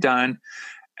get it done.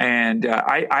 And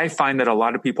I find that a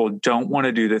lot of people don't want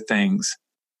to do the things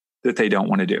that they don't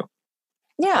want to do.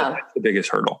 Yeah. That's the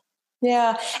biggest hurdle. Yeah.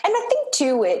 And I think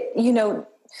too,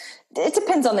 it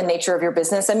depends on the nature of your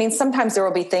business. I mean, sometimes there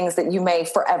will be things that you may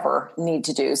forever need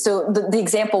to do. So the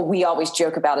example we always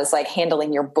joke about is like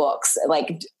handling your books,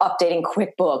 like updating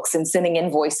QuickBooks and sending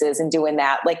invoices and doing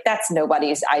that. Like that's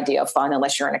nobody's idea of fun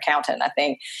unless you're an accountant, I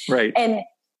think. Right. And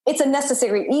it's a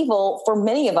necessary evil for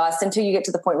many of us until you get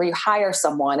to the point where you hire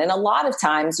someone. And a lot of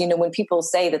times, when people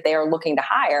say that they are looking to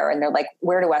hire and they're like,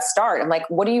 where do I start? I'm like,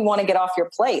 what do you want to get off your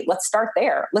plate? Let's start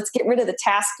there. Let's get rid of the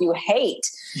task you hate.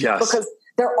 Yes. Because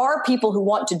there are people who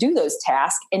want to do those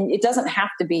tasks and it doesn't have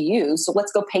to be you. So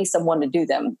let's go pay someone to do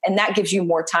them. And that gives you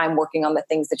more time working on the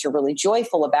things that you're really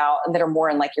joyful about and that are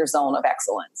more in like your zone of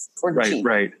excellence. Or right,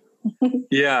 right.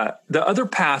 Yeah. The other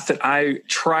path that I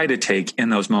try to take in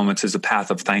those moments is a path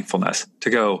of thankfulness,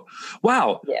 to go,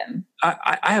 wow,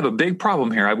 I have a big problem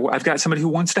here. I've got somebody who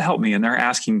wants to help me and they're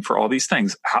asking for all these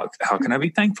things. How can I be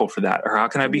thankful for that? Or how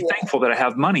can I be thankful that I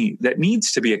have money that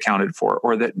needs to be accounted for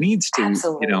or that needs to,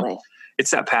 Absolutely. It's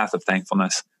that path of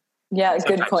thankfulness. Yeah.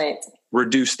 Good point.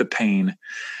 Reduce the pain.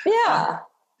 Yeah.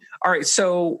 All right.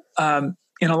 So,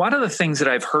 in a lot of the things that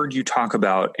I've heard you talk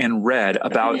about and read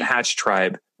about Hatch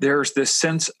Tribe, there's this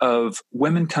sense of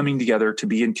women coming together to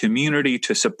be in community,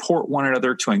 to support one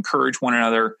another, to encourage one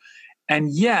another.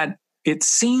 And yet it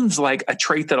seems like a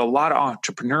trait that a lot of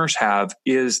entrepreneurs have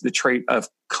is the trait of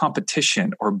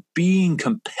competition or being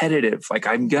competitive. Like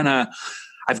I've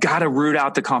got to root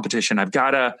out the competition. I've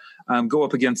got to go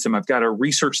up against them. I've got to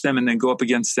research them and then go up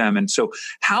against them. And so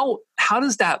how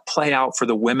does that play out for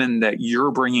the women that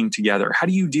you're bringing together? How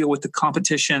do you deal with the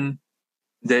competition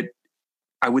that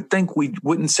I would think we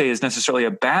wouldn't say is necessarily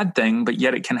a bad thing, but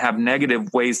yet it can have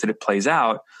negative ways that it plays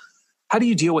out? How do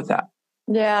you deal with that?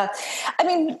 Yeah. I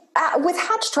mean, with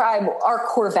Hatch Tribe, our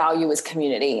core value is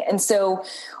community. And so,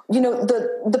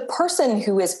 the person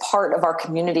who is part of our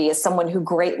community is someone who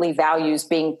greatly values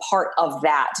being part of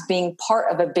that, being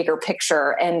part of a bigger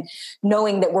picture and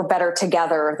knowing that we're better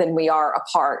together than we are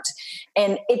apart.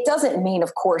 And it doesn't mean,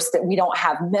 of course, that we don't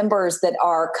have members that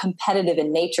are competitive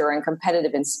in nature and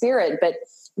competitive in spirit, but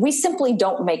we simply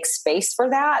don't make space for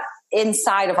that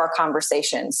inside of our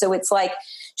conversation. So it's like,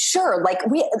 sure, like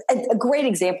a great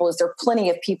example is there are plenty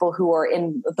of people who are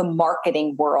in the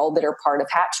marketing world that are part of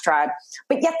Hatch Tribe,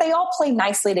 but yet they all play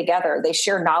nicely together. They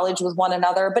share knowledge with one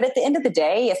another. But at the end of the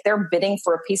day, if they're bidding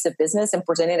for a piece of business and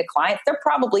presenting to clients, they're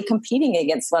probably competing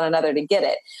against one another to get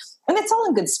it. And it's all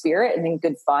in good spirit and in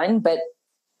good fun. But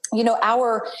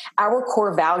our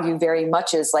core value very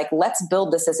much is like, let's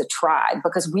build this as a tribe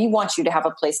because we want you to have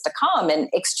a place to come and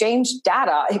exchange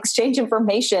data, exchange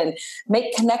information,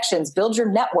 make connections, build your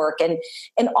network. And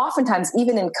oftentimes,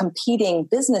 even in competing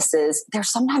businesses, they're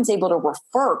sometimes able to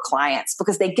refer clients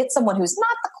because they get someone who's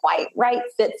not the quite right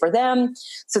fit for them.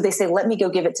 So they say, let me go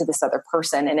give it to this other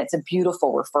person. And it's a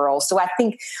beautiful referral. So I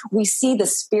think we see the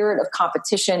spirit of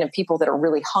competition and people that are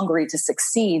really hungry to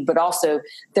succeed, but also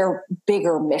their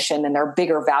bigger mission and their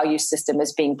bigger value system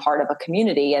is being part of a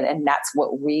community. And that's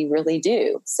what we really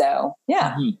do. So,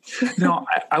 yeah. Mm-hmm. Now,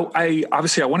 I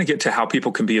obviously I want to get to how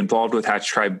people can be involved with Hatch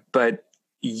Tribe, but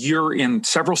you're in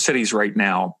several cities right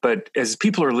now. But as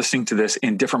people are listening to this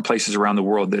in different places around the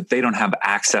world that they don't have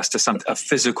access to a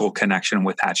physical connection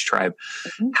with Hatch Tribe,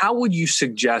 how would you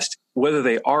suggest, whether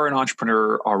they are an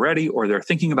entrepreneur already or they're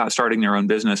thinking about starting their own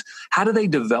business, how do they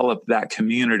develop that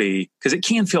community? Because it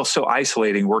can feel so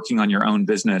isolating working on your own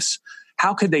business.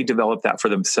 How could they develop that for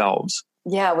themselves?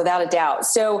 Yeah, without a doubt.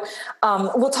 So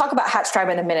we'll talk about Hatch Tribe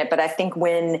in a minute, but I think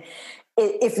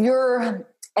if you're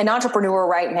an entrepreneur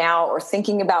right now or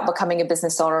thinking about becoming a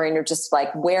business owner and you're just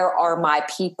like, where are my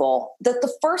people? The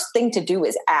first thing to do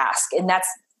is ask. And that's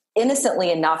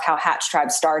innocently enough how Hatch Tribe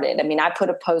started. I mean, I put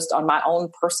a post on my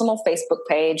own personal Facebook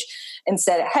page and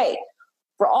said, hey,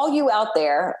 for all you out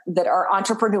there that are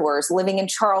entrepreneurs living in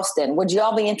Charleston, would you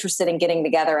all be interested in getting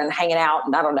together and hanging out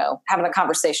and, I don't know, having a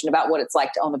conversation about what it's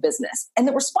like to own a business? And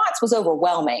the response was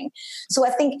overwhelming. So I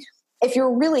think if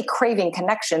you're really craving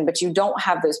connection, but you don't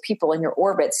have those people in your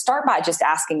orbit, start by just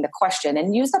asking the question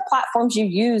and use the platforms you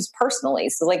use personally.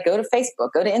 So like go to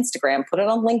Facebook, go to Instagram, put it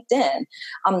on LinkedIn.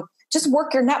 Just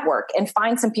work your network and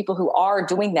find some people who are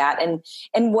doing that.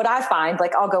 And what I find,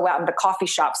 like I'll go out into coffee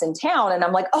shops in town and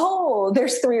I'm like, oh,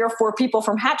 there's 3 or 4 people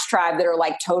from Hatch Tribe that are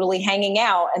like totally hanging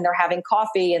out and they're having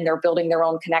coffee and they're building their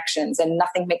own connections. And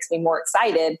nothing makes me more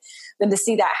excited than to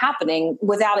see that happening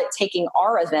without it taking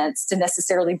our events to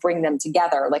necessarily bring them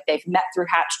together. Like they've met through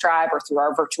Hatch Tribe or through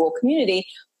our virtual community.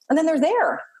 And then they're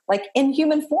there like in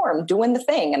human form doing the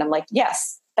thing. And I'm like,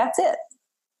 yes, that's it.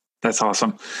 That's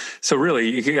awesome. So really,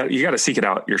 you got to seek it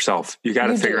out yourself. You got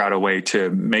to figure out a way to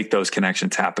make those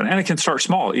connections happen. And it can start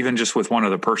small, even just with one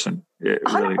other person.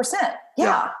 100%.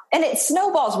 Yeah. And it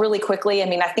snowballs really quickly. I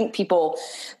mean, I think people,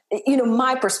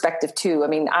 my perspective too. I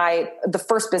mean, the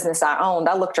first business I owned,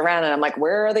 I looked around and I'm like,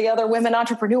 where are the other women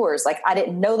entrepreneurs? Like, I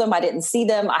didn't know them. I didn't see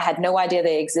them. I had no idea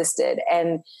they existed.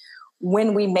 And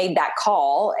when we made that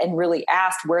call and really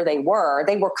asked where they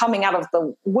were coming out of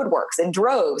the woodworks in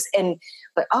droves. And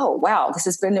like, oh, wow, this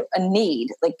has been a need.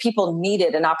 Like, people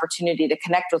needed an opportunity to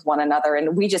connect with one another.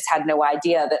 And we just had no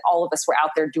idea that all of us were out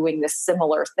there doing this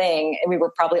similar thing. And we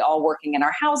were probably all working in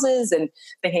our houses and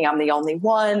thinking I'm the only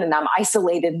one and I'm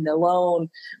isolated and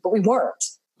alone, but we weren't.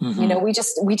 Mm-hmm.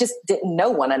 We just didn't know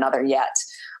one another yet.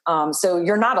 So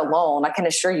you're not alone. I can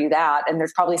assure you that. And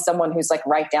there's probably someone who's like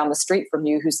right down the street from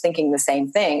you who's thinking the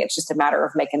same thing. It's just a matter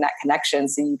of making that connection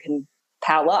so you can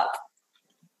pal up.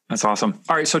 That's awesome.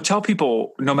 All right. So tell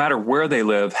people, no matter where they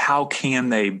live, how can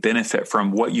they benefit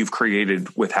from what you've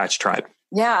created with Hatch Tribe?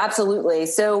 Yeah, absolutely.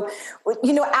 So,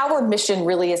 our mission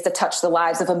really is to touch the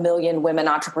lives of 1 million women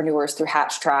entrepreneurs through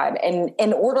Hatch Tribe. And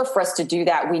in order for us to do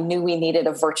that, we knew we needed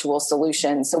a virtual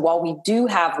solution. So while we do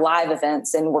have live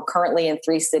events, and we're currently in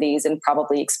 3 cities and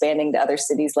probably expanding to other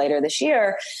cities later this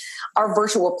year, our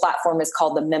virtual platform is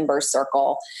called the Member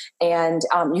Circle. And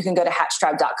you can go to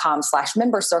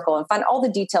hatchtribe.com/member circle and find all the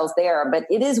details there. But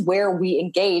it is where we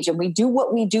engage and we do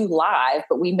what we do live,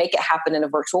 but we make it happen in a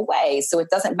virtual way. So it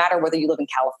doesn't matter whether you live in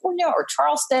California or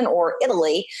Charleston or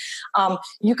Italy,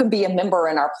 you can be a member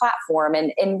in our platform.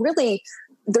 And really,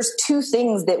 there's 2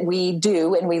 things that we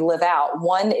do and we live out.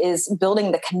 One is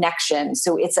building the connection.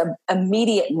 So it's an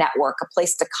immediate network, a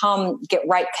place to come, get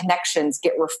right connections,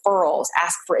 get referrals,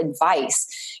 ask for advice,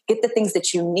 get the things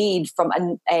that you need from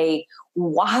a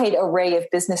wide array of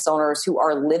business owners who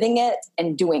are living it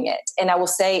and doing it. And I will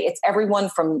say it's everyone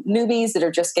from newbies that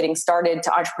are just getting started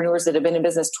to entrepreneurs that have been in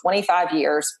business 25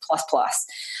 years plus.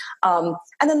 And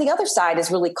then the other side is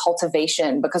really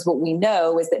cultivation, because what we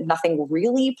know is that nothing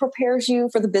really prepares you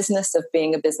for the business of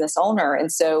being a business owner.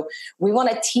 And so we want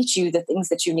to teach you the things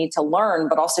that you need to learn,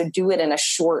 but also do it in a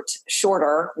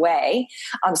shorter way.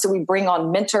 So we bring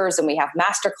on mentors and we have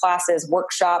master classes,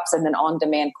 workshops, and then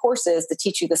on-demand courses to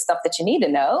teach you the stuff that you need to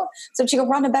know so that you can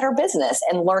run a better business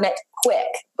and learn it quick,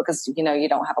 because, you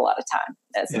don't have a lot of time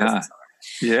as a business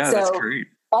owner. Yeah, so, that's great.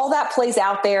 All that plays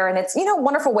out there, and it's, a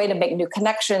wonderful way to make new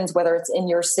connections, whether it's in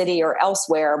your city or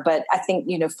elsewhere. But I think,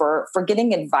 for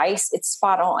getting advice, it's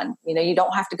spot on. You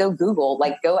don't have to go Google,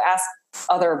 go ask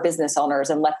other business owners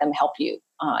and let them help you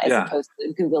as opposed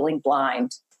to Googling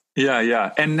blind.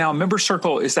 Yeah. And now Member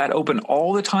Circle, is that open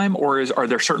all the time, or are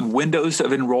there certain windows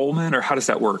of enrollment, or how does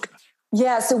that work?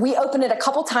 Yeah, so we open it a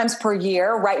couple times per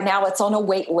year. Right now it's on a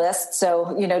wait list.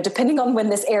 So, depending on when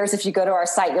this airs, if you go to our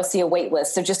site, you'll see a wait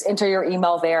list. So just enter your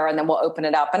email there and then we'll open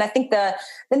it up. And I think the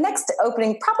next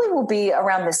opening probably will be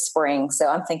around this spring. So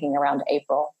I'm thinking around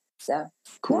April. So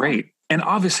great. Yeah. And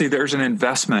obviously there's an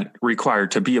investment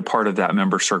required to be a part of that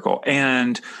Member Circle.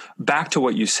 And back to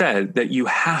what you said, that you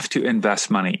have to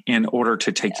invest money in order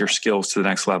to take your skills to the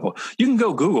next level. You can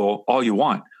go Google all you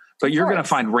want, but you're going to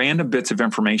find random bits of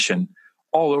information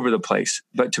all over the place.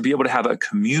 But to be able to have a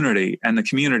community, and the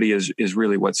community is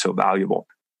really what's so valuable.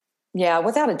 Yeah,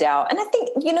 without a doubt. And I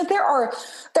think, there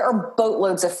are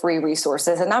boatloads of free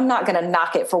resources, and I'm not going to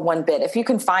knock it for one bit. If you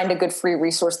can find a good free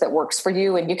resource that works for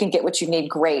you and you can get what you need,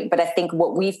 great. But I think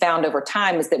what we found over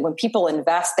time is that when people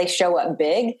invest, they show up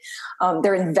big.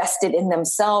 They're invested in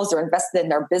themselves, they're invested in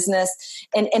their business.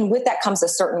 And with that comes a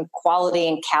certain quality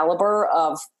and caliber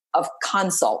of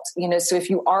consult, so if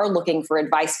you are looking for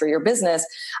advice for your business,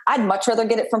 I'd much rather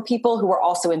get it from people who are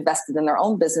also invested in their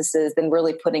own businesses than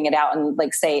really putting it out in,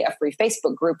 say, a free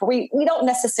Facebook group where we don't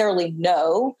necessarily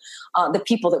know the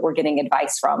people that we're getting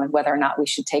advice from and whether or not we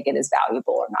should take it as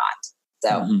valuable or not.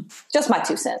 So just my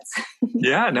 2 cents.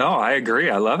 Yeah, no, I agree.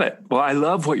 I love it. Well, I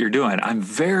love what you're doing. I'm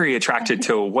very attracted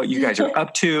to what you guys are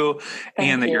up to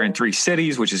and that you're in 3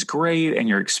 cities, which is great. And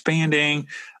you're expanding.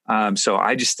 So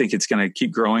I just think it's going to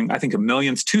keep growing. I think 1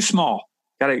 million's too small.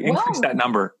 Got to increase that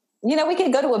number. We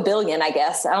could go to 1 billion, I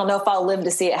guess. I don't know if I'll live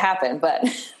to see it happen, but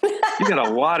you got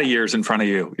a lot of years in front of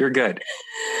you. You're good.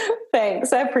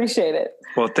 Thanks. I appreciate it.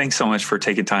 Well, thanks so much for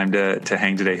taking time to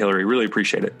hang today, Hillary. Really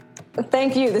appreciate it.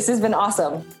 Thank you. This has been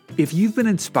awesome. If you've been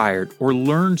inspired or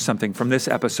learned something from this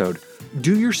episode,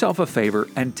 do yourself a favor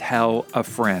and tell a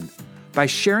friend. By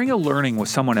sharing a learning with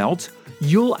someone else,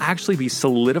 you'll actually be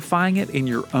solidifying it in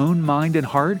your own mind and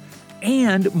heart,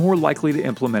 and more likely to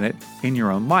implement it in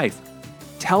your own life.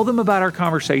 Tell them about our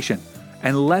conversation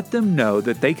and let them know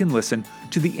that they can listen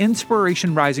to the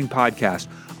Inspiration Rising podcast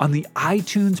on the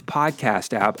iTunes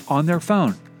podcast app on their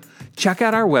phone. Check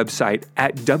out our website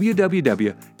at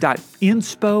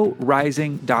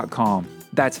www.insporising.com.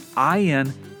 That's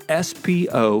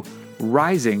INSPO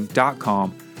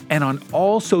rising.com, and on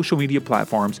all social media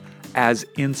platforms as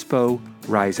Inspo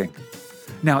Rising.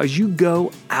 Now, as you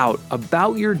go out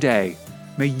about your day,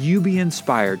 may you be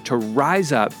inspired to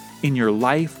rise up in your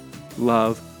life,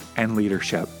 love, and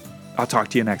leadership. I'll talk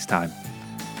to you next time.